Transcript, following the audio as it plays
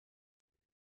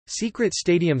Secret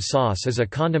Stadium sauce is a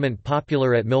condiment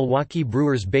popular at Milwaukee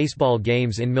Brewers baseball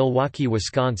games in Milwaukee,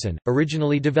 Wisconsin.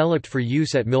 Originally developed for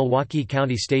use at Milwaukee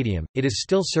County Stadium, it is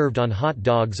still served on hot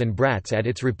dogs and brats at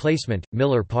its replacement,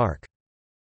 Miller Park.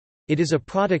 It is a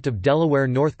product of Delaware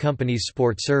North Company's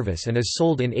Sport Service and is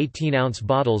sold in 18-ounce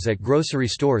bottles at grocery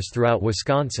stores throughout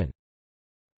Wisconsin.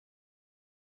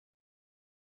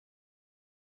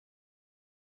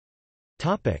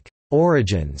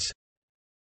 Origins.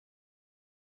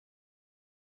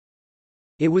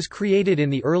 It was created in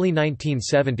the early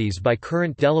 1970s by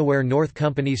current Delaware North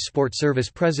Company's Sport Service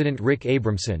president Rick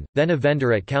Abramson, then a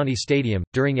vendor at County Stadium,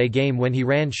 during a game when he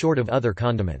ran short of other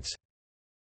condiments.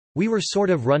 "We were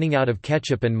sort of running out of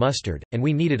ketchup and mustard, and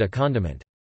we needed a condiment.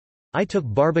 I took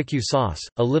barbecue sauce,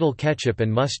 a little ketchup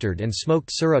and mustard and smoked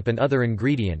syrup and other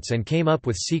ingredients and came up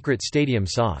with Secret Stadium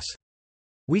sauce.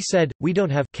 We said, we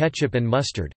don't have ketchup and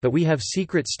mustard, but we have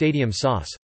Secret Stadium sauce."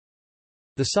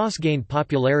 The sauce gained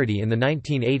popularity in the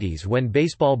 1980s when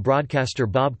baseball broadcaster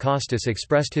Bob Costas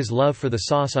expressed his love for the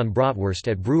sauce on bratwurst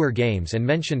at Brewer games and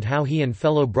mentioned how he and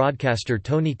fellow broadcaster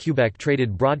Tony Kubek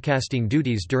traded broadcasting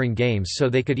duties during games so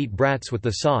they could eat brats with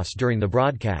the sauce during the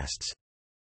broadcasts.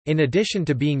 In addition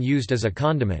to being used as a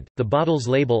condiment, the bottle's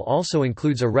label also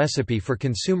includes a recipe for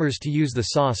consumers to use the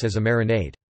sauce as a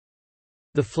marinade.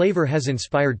 The flavor has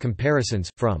inspired comparisons,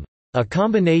 from a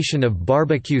combination of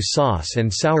barbecue sauce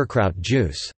and sauerkraut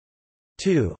juice,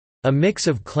 to a mix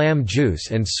of clam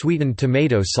juice and sweetened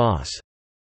tomato sauce.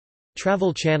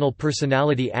 Travel Channel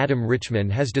personality Adam Richman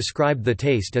has described the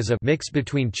taste as a mix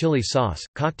between chili sauce,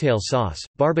 cocktail sauce,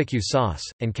 barbecue sauce,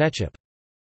 and ketchup.